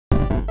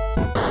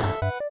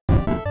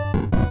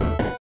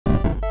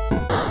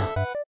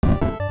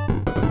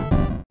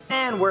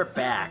And we're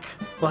back.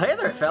 Well, hey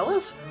there,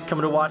 fellas.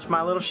 Coming to watch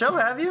my little show,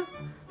 have you?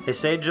 They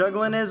say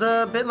juggling is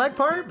a bit like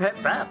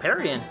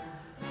parrying.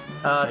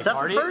 Tough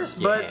at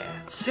first, but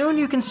soon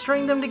you can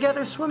string them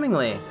together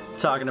swimmingly.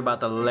 Talking about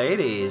the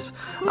ladies.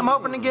 I'm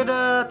hoping to get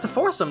to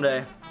 4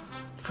 someday.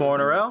 4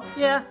 in a row?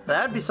 Yeah,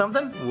 that'd be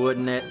something,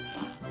 wouldn't it?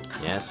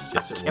 Yes,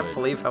 it would. I can't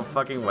believe how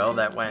fucking well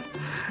that went.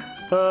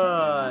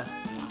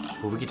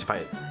 Who we get to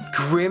fight?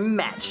 Grim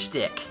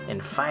Matchstick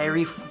and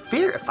Fiery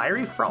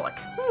Frolic.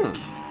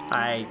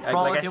 Like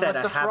I said,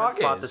 I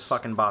haven't fought this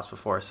fucking boss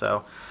before,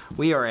 so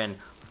we are in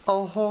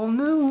a whole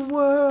new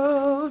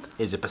world.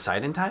 Is it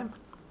Poseidon time?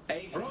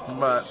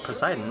 But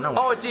Poseidon, no.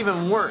 Oh, it's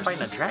even worse.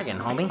 Fighting a dragon,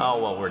 homie.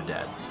 Oh, well, we're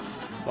dead.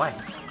 Why?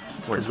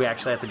 Because we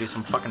actually have to do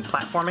some fucking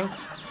platforming.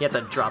 You have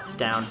to drop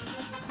down.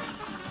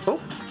 Oh,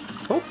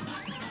 oh,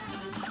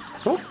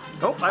 oh,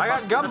 oh! I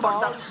got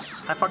gumballs.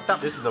 I fucked up.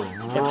 This is the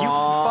wrong. If you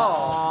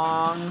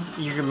fall,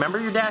 you remember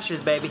your dashes,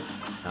 baby.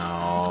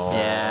 Oh.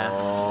 Yeah.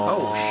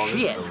 Oh shit.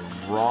 This is the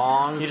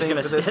wrong You're just thing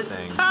gonna for this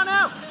thing. Oh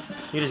no!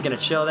 You're just gonna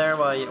chill there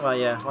while you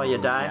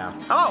die. Yeah.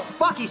 Oh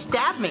fuck! He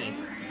stabbed me.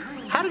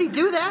 How did he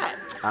do that?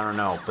 I don't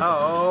know.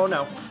 But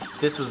no.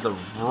 This was the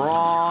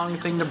wrong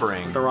thing to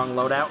bring. The wrong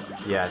loadout?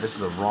 Yeah, this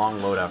is the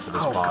wrong loadout for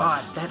this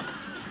boss. Oh god,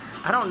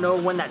 I don't know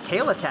when that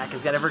tail attack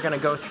is ever gonna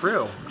go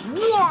through.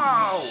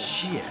 Whoa!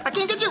 Shit. I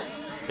can't get you!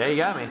 Yeah, you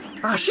got me.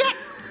 Oh shit!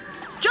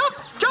 Jump!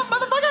 Jump,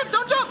 motherfucker!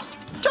 Don't jump!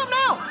 Jump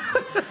now!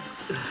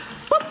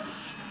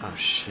 Oh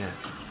shit.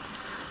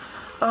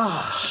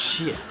 Oh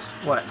shit.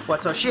 What?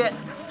 What's so shit?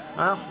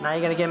 Well, now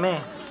you're gonna get me.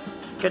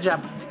 Good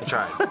job. I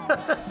tried.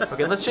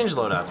 Okay, let's change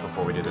loadouts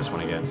before we do this one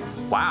again.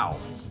 Wow.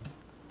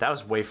 That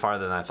was way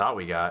farther than I thought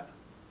we got.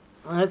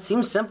 It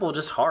seems simple,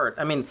 just hard.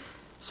 I mean,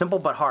 simple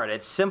but hard.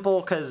 It's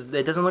simple because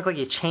it doesn't look like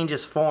he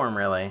changes form,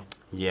 really.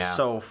 Yeah.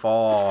 So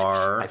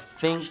far. I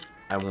think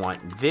I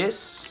want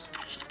this,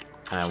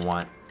 and I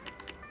want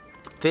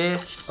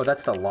this. Oh,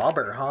 that's the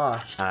lobber, huh?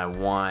 And I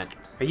want...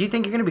 You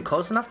think you're going to be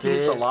close enough to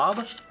use the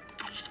lob?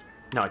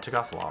 No, I took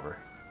off the lobber.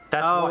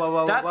 That's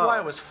why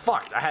I was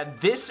fucked. I had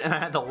this and I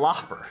had the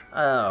lobber.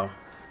 Oh.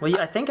 Well,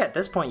 I think at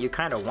this point you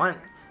kind of want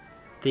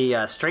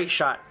the straight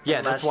shot.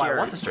 Yeah, that's why I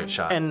want the straight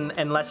shot. And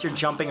unless you're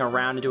jumping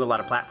around to do a lot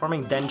of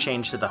platforming, then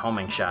change to the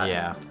homing shot.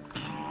 Yeah.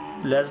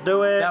 Let's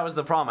do it. That was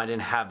the problem. I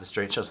didn't have the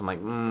straight shot, so I'm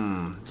like,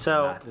 this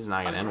is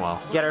not going to end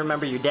well. You got to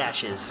remember your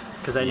dashes,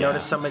 because I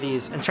noticed some of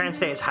these, and try and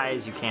stay as high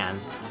as you can,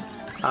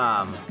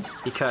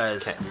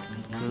 because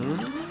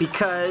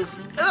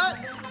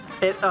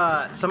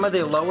some of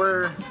the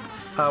lower,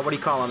 what do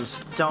you call them,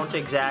 don't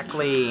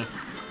exactly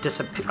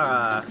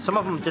disappear. Some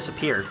of them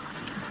disappeared.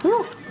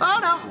 Woo! Oh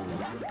no!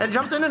 I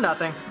jumped into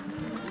nothing.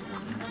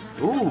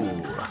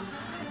 Ooh.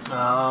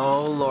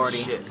 Oh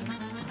lordy. Shit.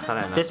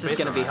 This is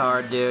gonna be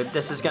hard, dude.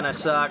 This is gonna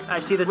suck. I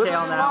see the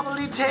tail now.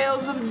 Wobbly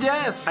tails of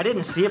death. I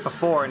didn't see it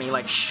before, and he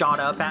like shot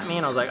up at me,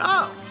 and I was like,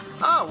 oh,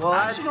 well.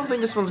 I actually don't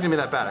think this one's gonna be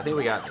that bad. I think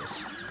we got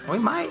this. We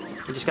might.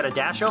 We just gotta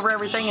dash over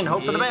everything and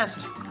hope for the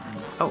best.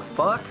 Oh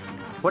fuck!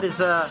 What is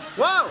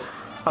Whoa!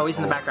 Oh, he's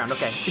in the background.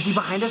 Okay. Is he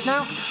behind us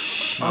now?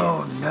 Shit.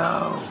 Oh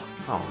no.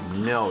 Oh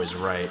no is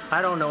right.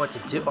 I don't know what to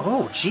do.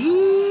 Oh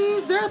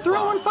jeez, they're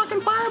throwing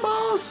fucking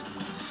fireballs.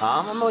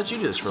 I'm gonna let you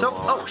do this for a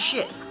while. Oh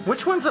shit.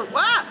 Which one's the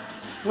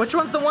Which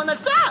one's the one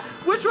that's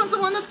Which one's the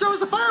one that throws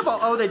the fireball?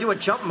 Oh, they do a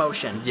jump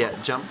motion. Yeah,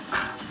 jump.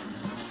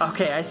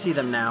 Okay, I see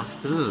them now.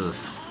 Ugh.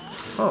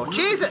 Oh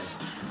Jesus!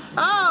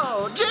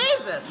 Oh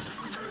Jesus!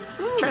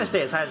 I'm trying to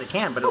stay as high as I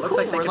can, but it looks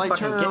like they can fucking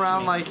turning get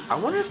around. to me. Like, I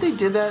wonder if they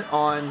did that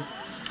on.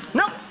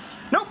 Nope.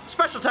 Nope.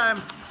 Special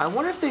time. I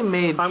wonder if they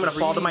made. I'm gonna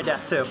fall to my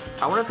death too.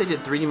 I wonder if they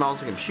did 3D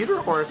models on the computer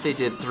or if they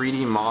did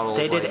 3D models.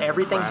 They did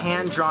everything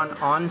hand drawn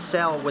on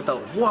cell with a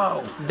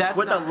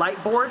a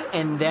light board,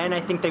 and then I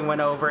think they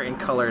went over and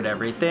colored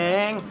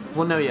everything.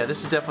 Well, no, yeah,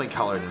 this is definitely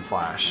colored in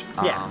Flash.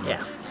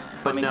 Yeah.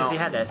 But I mean, because he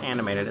had to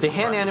animate it. They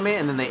hand animate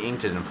and then they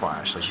inked it in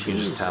Flash, like you can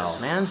just tell.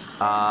 Man.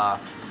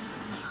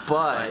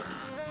 But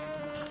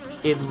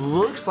it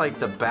looks like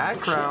the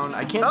background.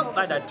 I can't tell if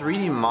it's a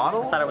 3D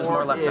model. I thought it was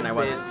more left than I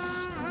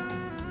was.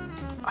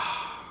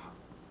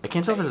 I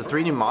can't tell if it's a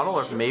 3D model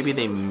or if maybe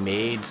they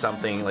made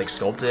something, like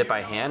sculpted it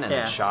by hand and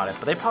then shot it.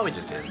 But they probably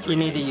just did it. You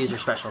need to use your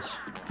specials.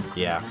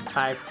 Yeah.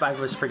 I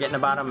was forgetting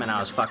about them and I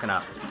was fucking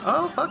up.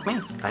 Oh, fuck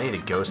me. I need a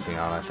ghost thing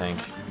on, I think.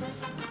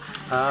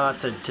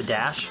 To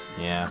dash?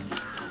 Yeah.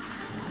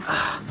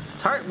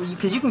 It's hard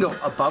because you can go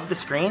above the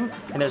screen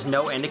and there's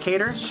no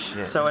indicator.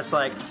 Shit. So it's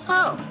like,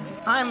 oh,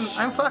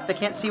 I'm fucked. I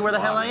can't see where the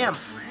hell I am.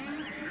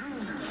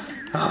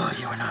 Oh,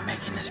 you are not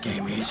making this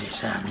game easy,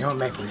 Sam. You're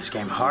making this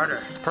game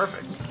harder.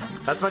 Perfect.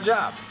 That's my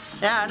job.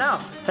 Yeah, I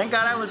know. Thank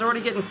God I was already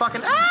getting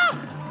fucking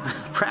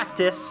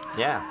practice.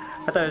 Yeah.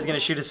 I thought I was gonna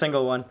shoot a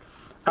single one.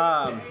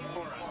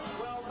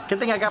 Good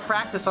thing I got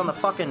practice on the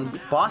fucking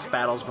boss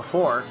battles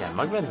before. Yeah,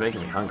 Mugman's making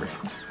me hungry.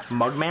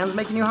 Mugman's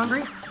making you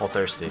hungry? Well,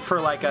 thirsty.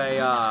 For like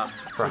a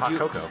for a hot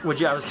cocoa.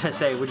 Would you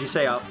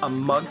say a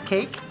mug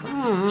cake?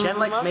 Jen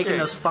likes making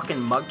those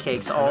fucking mug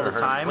cakes all the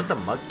time. What's a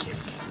mug cake?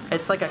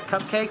 It's like a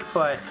cupcake,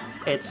 but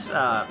it's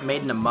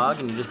made in a mug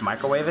and you just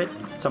microwave it.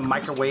 It's a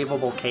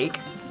microwavable cake.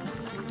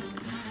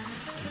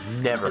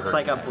 Never. It's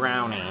like a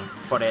brownie,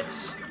 but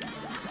it's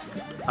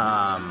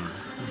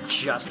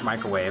just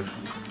microwave.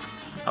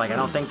 Like I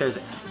don't think there's.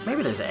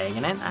 Maybe there's egg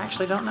in it. I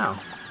actually don't know.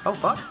 Oh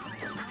fuck!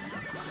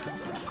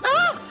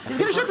 Ah! He's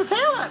gonna shoot the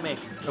tail at me.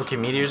 Okay,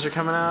 meteors are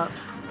coming out.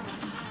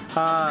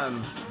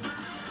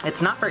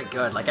 It's not very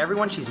good. Like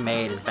everyone she's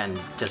made has been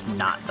just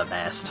not the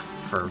best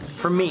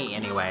for me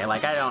anyway.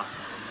 Like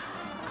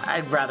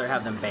I'd rather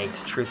have them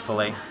baked,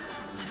 truthfully.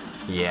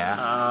 Yeah.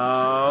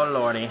 Oh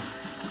lordy.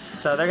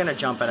 So they're gonna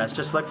jump at us.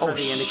 Just look for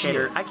the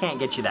indicator. Shit. I can't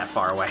get you that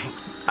far away.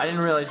 I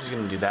didn't realize he was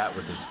gonna do that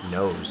with his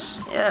nose.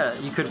 Yeah,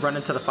 you could run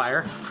into the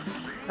fire.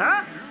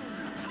 Ah!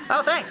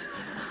 Oh, thanks.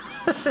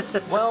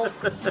 Well,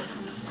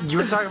 you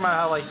were talking about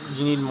how like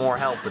you need more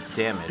help with the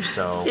damage,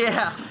 so.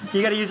 Yeah,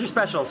 you gotta use your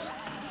specials.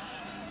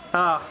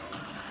 Oh.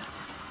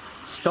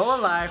 Still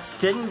alive.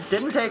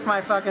 Didn't take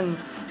my fucking.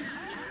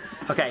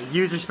 Okay,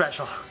 use your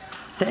special.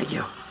 Thank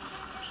you.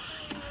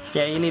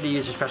 Yeah, you need to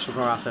use your special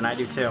more often. I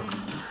do too.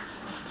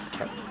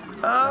 Okay.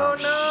 Oh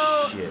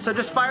no! Shit. So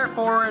just fire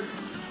forward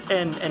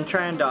and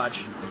try and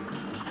dodge.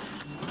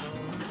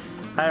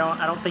 I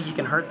don't think you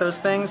can hurt those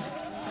things.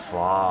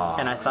 Fuck.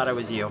 And I thought it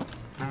was you.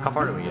 How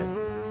far did we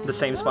get? The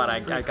same spot I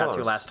got to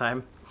close. last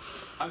time.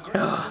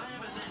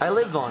 I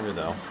lived longer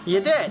though. You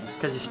did,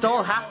 because you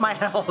stole half my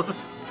health.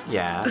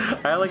 Yeah.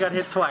 I only got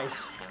hit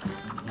twice.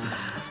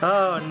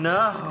 Oh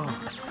no.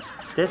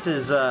 This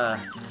is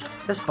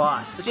this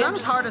boss. It's not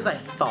as hard as I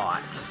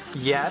thought.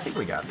 Yeah, I think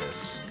we got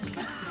this.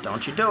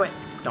 Don't you do it.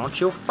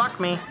 Don't you fuck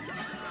me.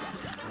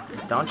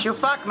 Don't you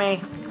fuck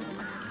me.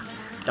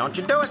 Don't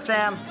you do it,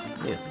 Sam.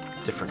 Yeah,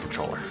 different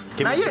controller.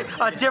 Give Now me you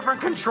a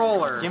different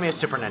controller. Give me a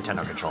Super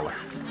Nintendo controller.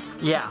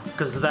 Yeah,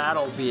 because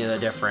that'll be the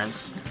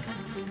difference.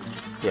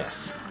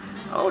 Yes.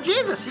 Oh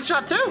Jesus, he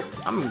shot two.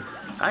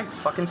 I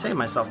fucking saved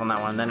myself on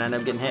that one, then I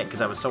ended up getting hit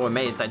because I was so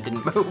amazed I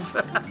didn't move.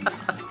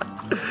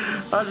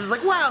 I was just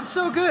like, wow, I'm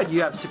so good.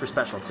 You have super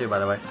special too, by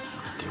the way.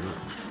 Dude.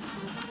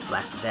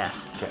 Blast his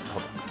ass. Okay,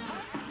 hold on.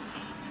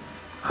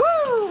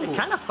 Woo! It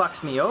kind of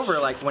fucks me over,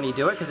 like when you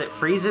do it, because it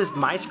freezes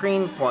my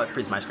screen. Well, it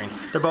freezes my screen.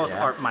 They're both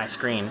are my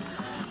screen,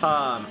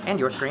 and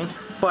your screen.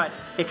 But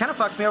it kind of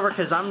fucks me over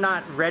because I'm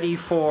not ready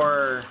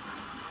for.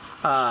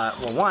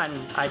 Well,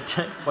 one, I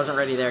wasn't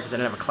ready there because I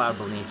didn't have a cloud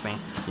beneath me.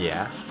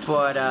 Yeah.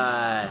 But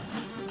I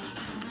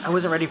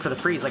wasn't ready for the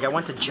freeze. Like I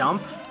went to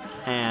jump,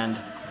 and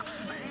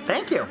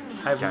thank you.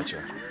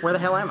 Gotcha. Where the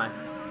hell am I?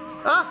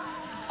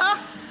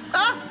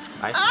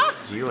 I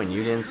saved you and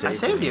you didn't save me. I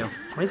saved you.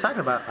 What are you talking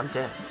about? I'm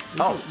dead.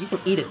 You can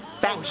eat it.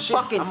 Fat shit,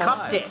 fucking I'm cup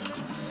alive. dick.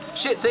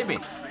 Shit, save me.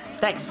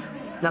 Thanks.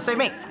 Now save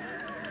me.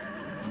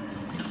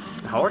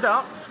 Or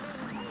don't.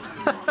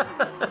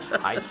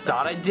 I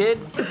thought I did.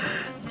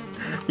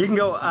 You can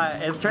go.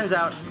 It turns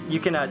out you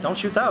can. Don't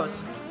shoot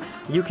those.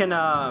 You can.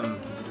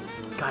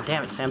 God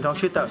damn it, Sam! Don't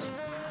shoot those.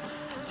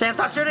 Sam,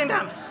 stop shooting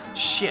them.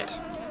 Shit.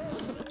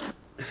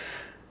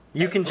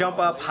 You can jump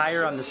up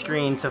higher on the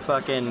screen to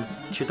fucking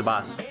shoot the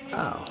boss.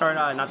 Oh. Or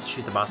not to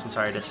shoot the boss. I'm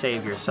sorry, to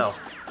save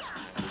yourself.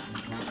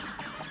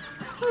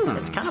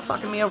 It's kind of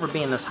fucking me over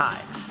being this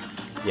high.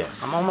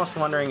 Yes. I'm almost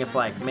wondering if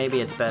like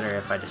maybe it's better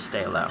if I just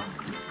stay low.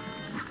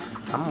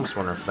 I'm almost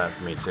wondering for that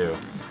for me too.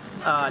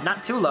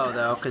 Not too low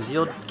though, because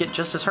you'll get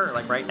just as hurt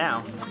like right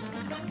now.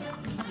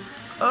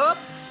 Up,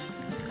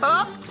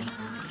 up,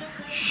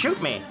 shoot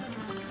me.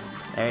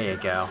 There you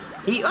go.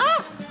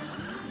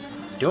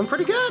 Doing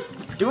pretty good.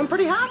 Doing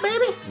pretty hot,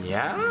 baby.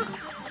 Yeah?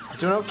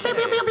 Doing okay.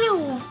 Pew, pew, pew,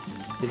 pew.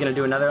 He's gonna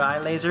do another eye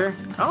laser.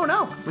 Oh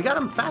no, we got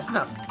him fast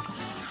enough.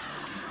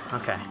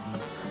 Okay.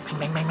 Bang,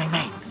 bang, bang, bang,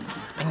 bang.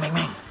 Bang, bang,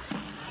 bang.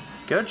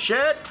 Good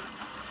shit.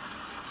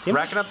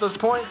 Racking up those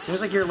points.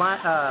 Seems like you're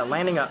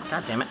landing up.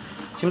 God damn it.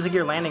 Seems like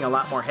you're landing a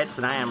lot more hits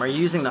than I am. Are you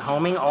using the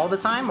homing all the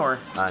time, or?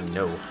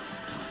 No.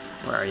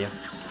 Where are you?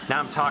 Now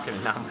I'm talking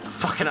and now I'm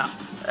fucking up.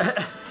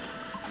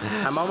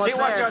 I'm almost See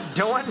what there. you're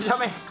doing to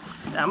me?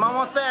 I'm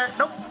almost there.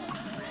 Nope.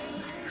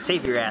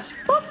 Save your ass.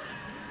 Boop.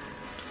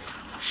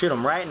 Shoot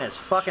him right in his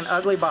fucking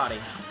ugly body.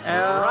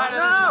 Right in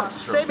his no!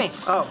 nostrils. Save me.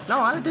 Oh, no,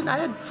 I didn't. I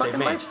had fucking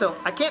me. life still.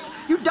 I can't.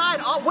 You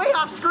died way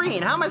off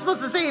screen. How am I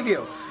supposed to save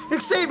you? You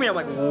saved me. I'm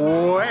like,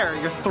 where?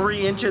 You're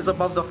 3 inches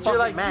above the fucking You're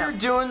like, map. you're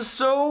doing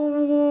so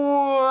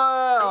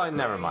well.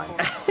 Never mind.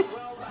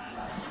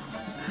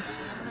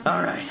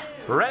 All right.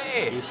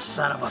 Ready. You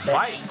son of a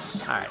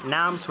bitch. Fight. All right,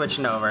 now I'm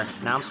switching over.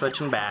 Now I'm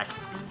switching back.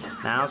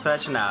 Now I'm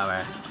switching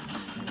over.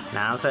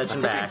 Now I'm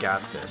switching back. I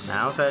got this.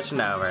 Now I'm switching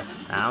over.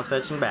 Now I'm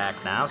switching back.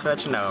 Now I'm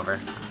switching over.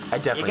 I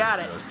definitely You got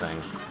need it. the ghost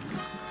thing.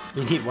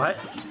 You need what?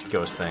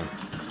 Ghost thing.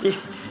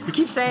 You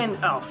keep saying,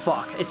 oh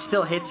fuck, it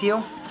still hits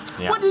you?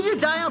 Yeah. What, did you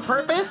die on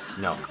purpose?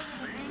 No.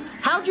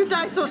 How'd you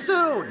die so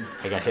soon?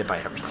 I got hit by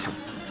everything.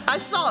 I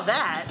saw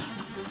that.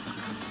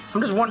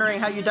 I'm just wondering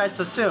how you died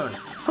so soon.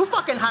 Who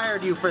fucking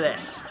hired you for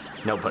this?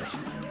 Nobody.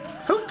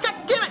 Who? God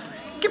damn it!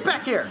 Get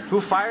back here! Who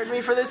fired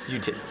me for this? You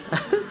did.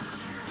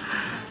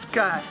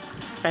 God.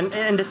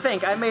 And to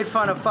think, I made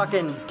fun of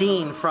fucking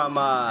Dean from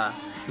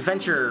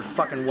Venture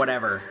fucking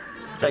whatever.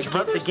 Venture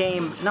Brothers? The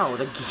game. No,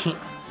 the game.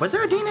 Was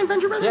there a Dean in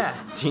Venture Brothers? Yeah,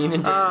 Dean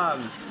and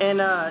Dan.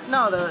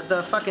 No,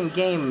 the fucking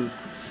game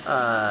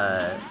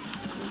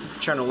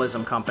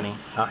journalism company.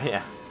 Oh,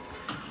 yeah.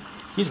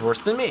 He's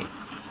worse than me.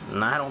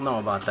 And I don't know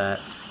about that.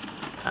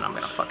 And I'm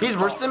gonna fucking He's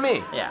worse than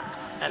me. Yeah,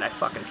 and I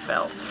fucking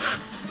fell.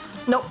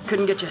 Nope,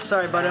 couldn't get you.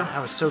 Sorry, buddy. I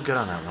was so good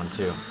on that one,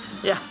 too.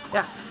 Yeah,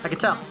 I could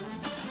tell.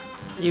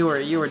 You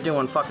were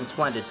doing fucking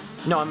splendid.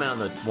 No, I meant on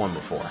the one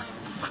before.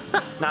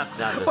 not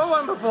this. What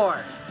one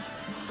before?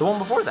 The one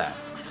before that.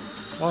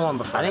 What one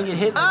before? I didn't get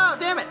hit. Oh,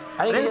 damn it!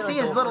 I didn't see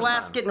like his little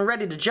ass getting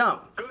ready to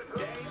jump.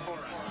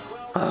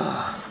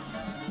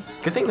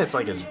 Good thing that's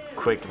like his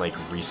quick like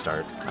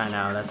restart. I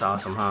know, that's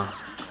awesome, huh?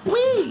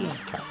 Whee!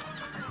 Okay.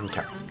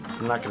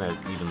 I'm not gonna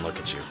even look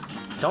at you.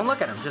 Don't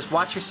look at him. Just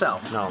watch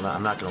yourself. No,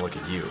 I'm not gonna look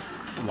at you.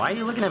 Why are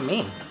you looking at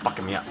me?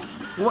 Fucking me up.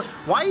 What?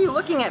 Why are you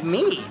looking at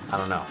me? I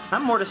don't know.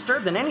 I'm more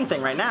disturbed than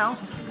anything right now.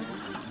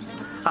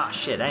 Ah,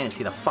 shit, I didn't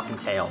see the fucking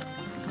tail.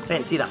 I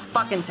didn't see the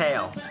fucking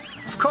tail.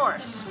 Of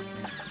course.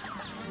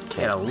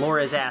 Okay. Gotta lure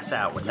his ass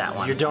out with that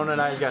one. Your donut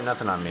eye's got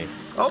nothing on me.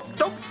 Oh,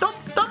 dope.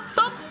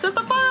 There's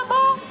the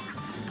fireball.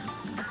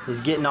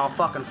 He's getting all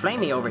fucking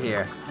flamey over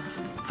here.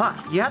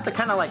 Fuck, you have to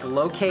kind of like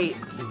locate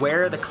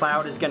where the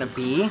cloud is gonna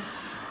be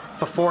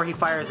before he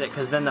fires it,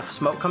 because then the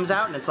smoke comes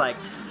out and it's like,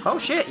 oh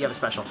shit, you have a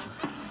special.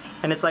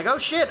 And it's like, oh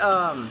shit,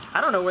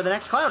 I don't know where the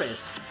next cloud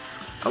is.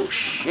 Oh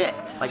shit,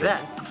 like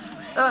that.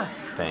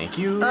 Thank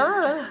you.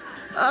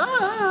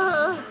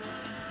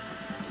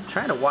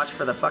 Trying to watch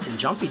for the fucking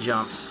jumpy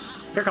jumps.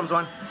 Here comes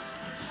one.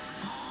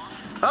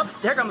 Oh,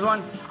 here comes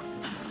one.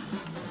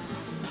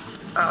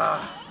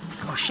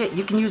 Oh shit,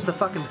 you can use the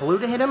fucking blue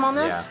to hit him on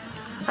this? Yeah.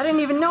 I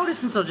didn't even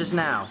notice until just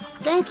now.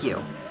 Thank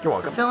you. You're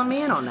welcome. For filling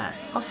me in on that.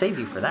 I'll save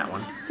you for that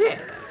one.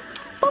 Yeah.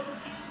 Boop.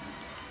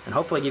 And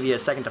hopefully give you a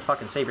second to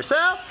fucking save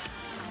yourself.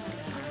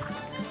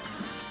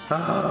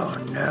 Oh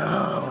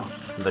no.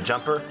 The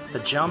jumper? The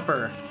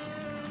jumper.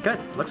 Good.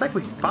 Looks like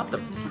we popped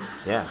him.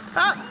 Yeah.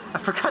 Ah! I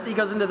forgot that he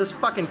goes into this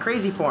fucking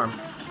crazy form.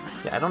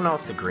 Yeah, I don't know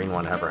if the green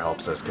one ever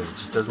helps us because it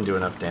just doesn't do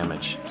enough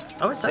damage.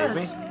 Oh, it Save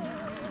does. me?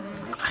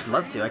 I'd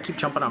love to. I keep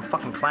jumping on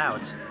fucking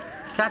clouds.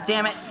 God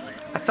damn it.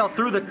 I fell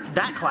through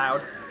that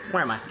cloud.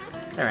 Where am I?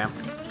 There I am.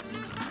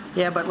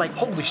 Yeah, but like,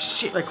 holy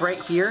shit. Like right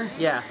here?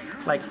 Yeah.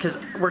 Like, because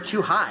we're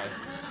too high.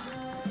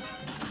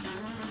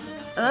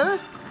 It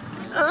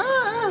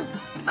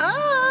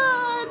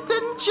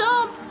didn't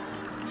jump.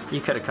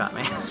 You could have caught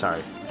me.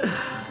 Sorry.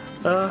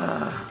 You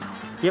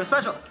have a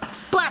special.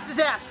 Blast his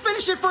ass.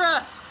 Finish it for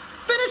us.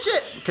 Finish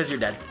it. Because you're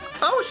dead.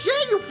 Oh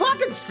shit, you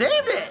fucking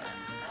saved it.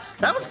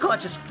 That was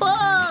clutch as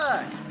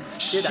fuck.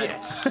 Shit.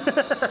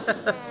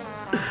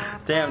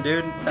 Damn,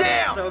 dude.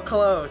 Damn. So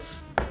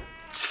close.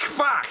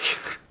 Fuck.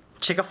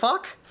 Chicka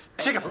fuck?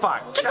 Chicka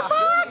fuck. Chicka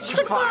fuck.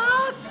 Chicka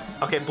fuck.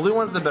 Okay, blue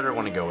one's the better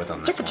one to go with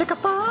on this one. Chicka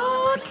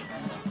fuck.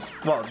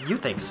 Well, you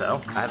think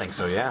so. I think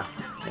so, yeah.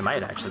 It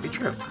might actually be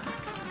true.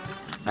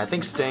 I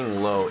think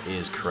staying low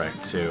is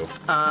correct, too.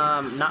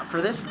 Not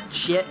for this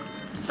shit.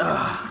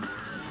 Ugh.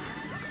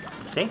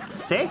 See?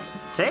 See?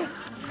 See?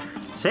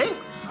 See?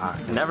 Fuck.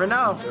 You never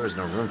know. There was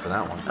no room for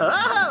that one.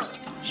 Oh!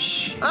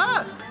 Shit.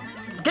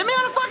 Get me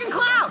on a fucking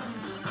cloud!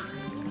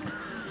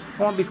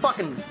 I want to be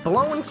fucking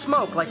blowing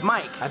smoke like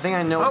Mike. I think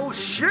I know. Oh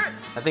shit!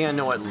 I think I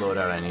know what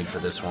loadout I need for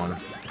this one.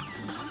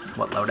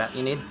 What loadout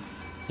you need?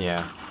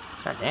 Yeah.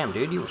 God damn,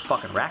 dude, you were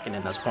fucking racking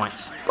in those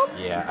points.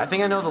 Yeah, I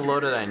think I know the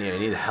loadout I need. I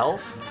need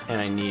health and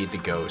I need the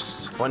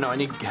ghost. Well, no, I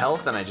need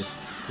health and I just.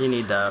 You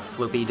need the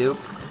floopy dupe.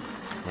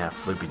 Yeah,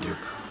 floopy dupe.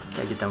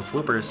 Gotta get them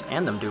floopers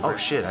and them dupers. Oh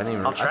shit, I didn't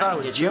even. I'll try I thought to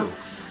it was get you.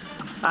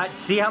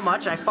 See how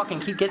much I fucking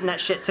keep getting that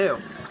shit too.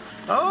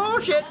 Oh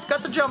shit,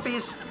 got the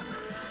jumpies.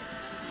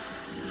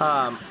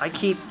 I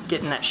keep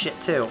getting that shit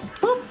too.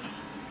 Boop.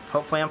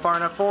 Hopefully I'm far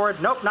enough forward.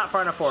 Nope, not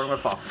far enough forward. I'm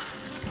gonna fall.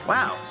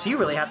 Wow, so you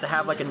really have to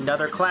have like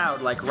another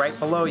cloud like right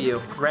below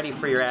you, ready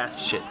for your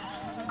ass. Shit.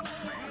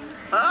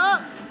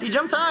 You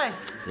jumped high.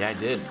 Yeah, I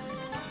did.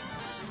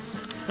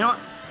 You know what?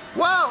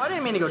 Whoa, I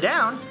didn't mean to go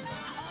down.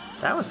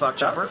 That was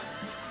fucked up.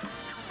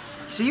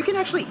 So you can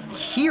actually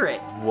hear it.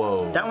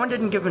 Whoa. That one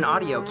didn't give an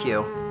audio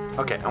cue.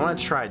 Okay, I want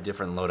to try a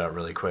different loadout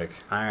really quick.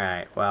 All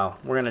right, well,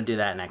 we're gonna do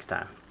that next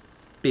time.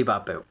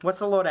 Bebop boop. What's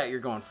the loadout you're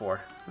going for?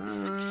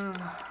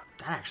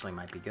 That actually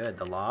might be good.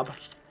 The lob?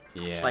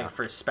 Yeah. Like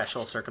for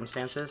special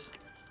circumstances?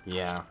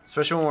 Yeah.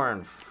 Especially when we're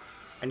in...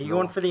 And are you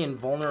going for the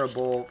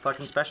invulnerable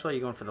fucking special, or are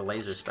you going for the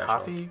laser special?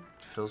 Coffee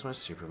fills my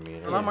super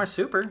meter. A lot more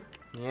super.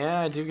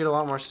 Yeah, I do get a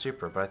lot more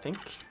super, but I think...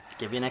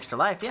 Give you an extra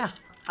life, yeah.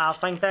 I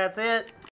think that's it.